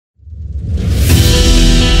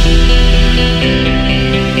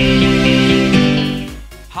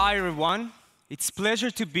It's a pleasure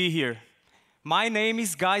to be here. My name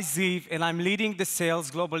is Guy Ziv, and I'm leading the sales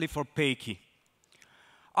globally for PayKey.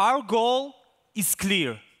 Our goal is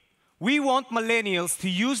clear. We want millennials to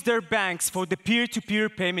use their banks for the peer-to-peer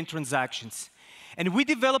payment transactions. And we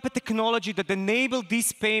develop a technology that enables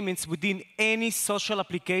these payments within any social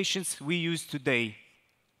applications we use today.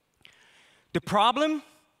 The problem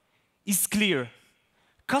is clear.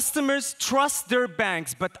 Customers trust their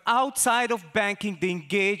banks, but outside of banking, they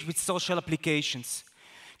engage with social applications.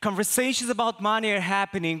 Conversations about money are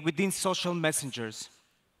happening within social messengers.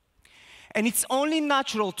 And it's only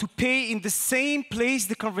natural to pay in the same place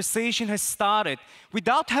the conversation has started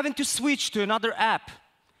without having to switch to another app.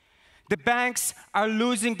 The banks are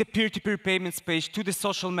losing the peer-to-peer payment space to the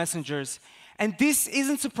social messengers, and this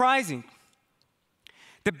isn't surprising.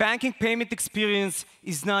 The banking payment experience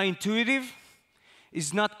is not intuitive,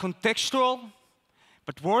 is not contextual,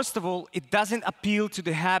 but worst of all, it doesn't appeal to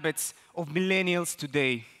the habits of millennials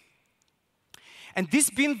today. And this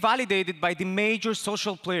has been validated by the major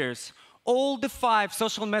social players. All the 5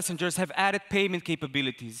 social messengers have added payment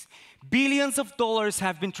capabilities. Billions of dollars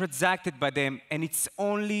have been transacted by them, and it's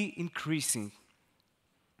only increasing.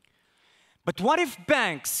 But what if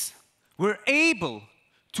banks were able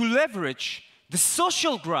to leverage the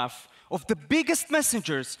social graph of the biggest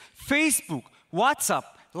messengers, Facebook, WhatsApp,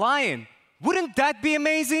 Lion? Wouldn't that be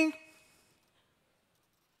amazing?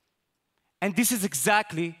 And this is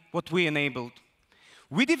exactly what we enabled.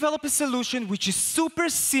 We developed a solution which is super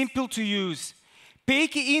simple to use.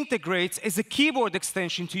 PayKey integrates as a keyboard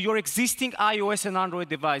extension to your existing iOS and Android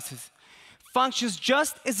devices. Functions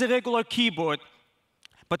just as a regular keyboard,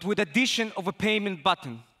 but with addition of a payment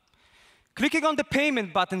button. Clicking on the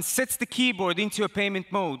payment button sets the keyboard into a payment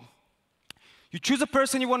mode. You choose a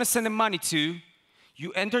person you want to send the money to,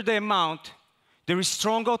 you enter the amount, there is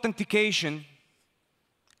strong authentication,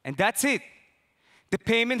 and that's it. The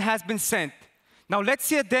payment has been sent. Now let's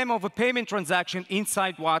see a demo of a payment transaction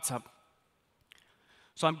inside WhatsApp.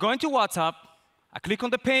 So I'm going to WhatsApp, I click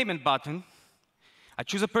on the payment button, I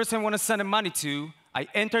choose a person I want to send the money to, I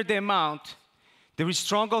enter the amount, there is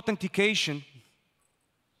strong authentication,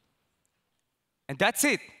 and that's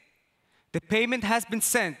it. The payment has been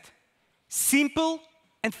sent. Simple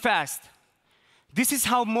and fast. This is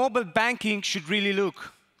how mobile banking should really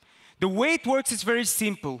look. The way it works is very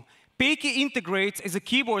simple. PayKey integrates as a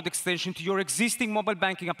keyboard extension to your existing mobile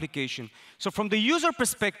banking application. So from the user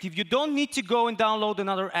perspective, you don't need to go and download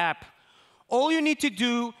another app. All you need to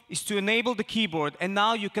do is to enable the keyboard, and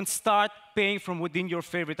now you can start paying from within your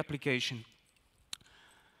favorite application.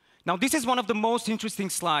 Now, this is one of the most interesting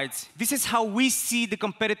slides. This is how we see the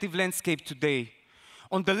competitive landscape today.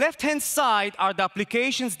 On the left-hand side are the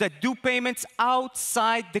applications that do payments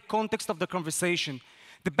outside the context of the conversation.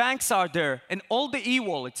 The banks are there, and all the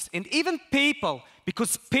e-wallets, and even PayPal,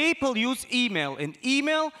 because PayPal uses email, and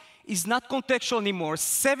email is not contextual anymore.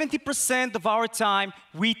 70% of our time,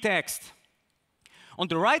 we text. On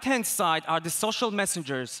the right-hand side are the social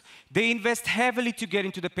messengers. They invest heavily to get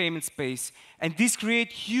into the payment space, and this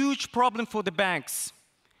creates huge problem for the banks.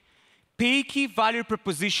 PayKey value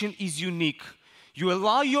proposition is unique. You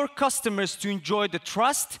allow your customers to enjoy the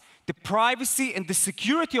trust, the privacy, and the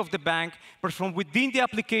security of the bank, but from within the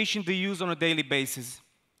application they use on a daily basis.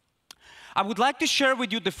 I would like to share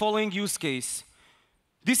with you the following use case.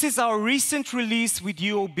 This is our recent release with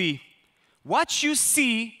UOB. What you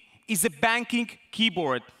see is a banking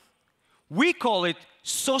keyboard. We call it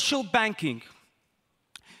social banking.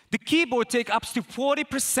 The keyboard takes up to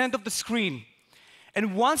 40% of the screen.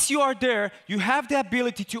 And once you are there, you have the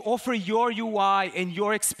ability to offer your UI and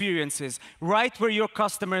your experiences right where your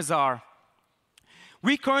customers are.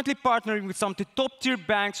 We're currently partnering with some of the top-tier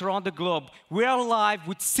banks around the globe. We are live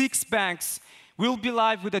with 6 banks. We'll be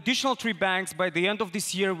live with additional 3 banks by the end of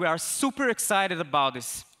this year. We are super excited about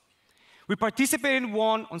this. We participated and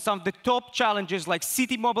won on some of the top challenges like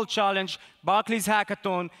City Mobile Challenge, Barclays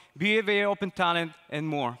Hackathon, BFA Open Talent, and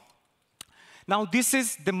more. Now, this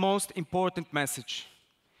is the most important message.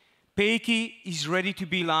 PayKey is ready to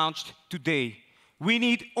be launched today. We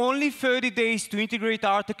need only 30 days to integrate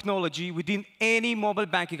our technology within any mobile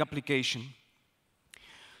banking application.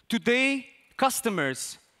 Today,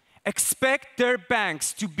 customers expect their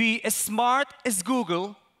banks to be as smart as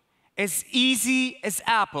Google, as easy as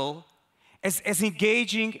Apple, as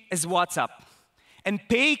engaging as WhatsApp. And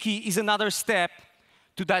PayKey is another step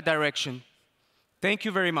to that direction. Thank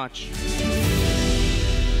you very much.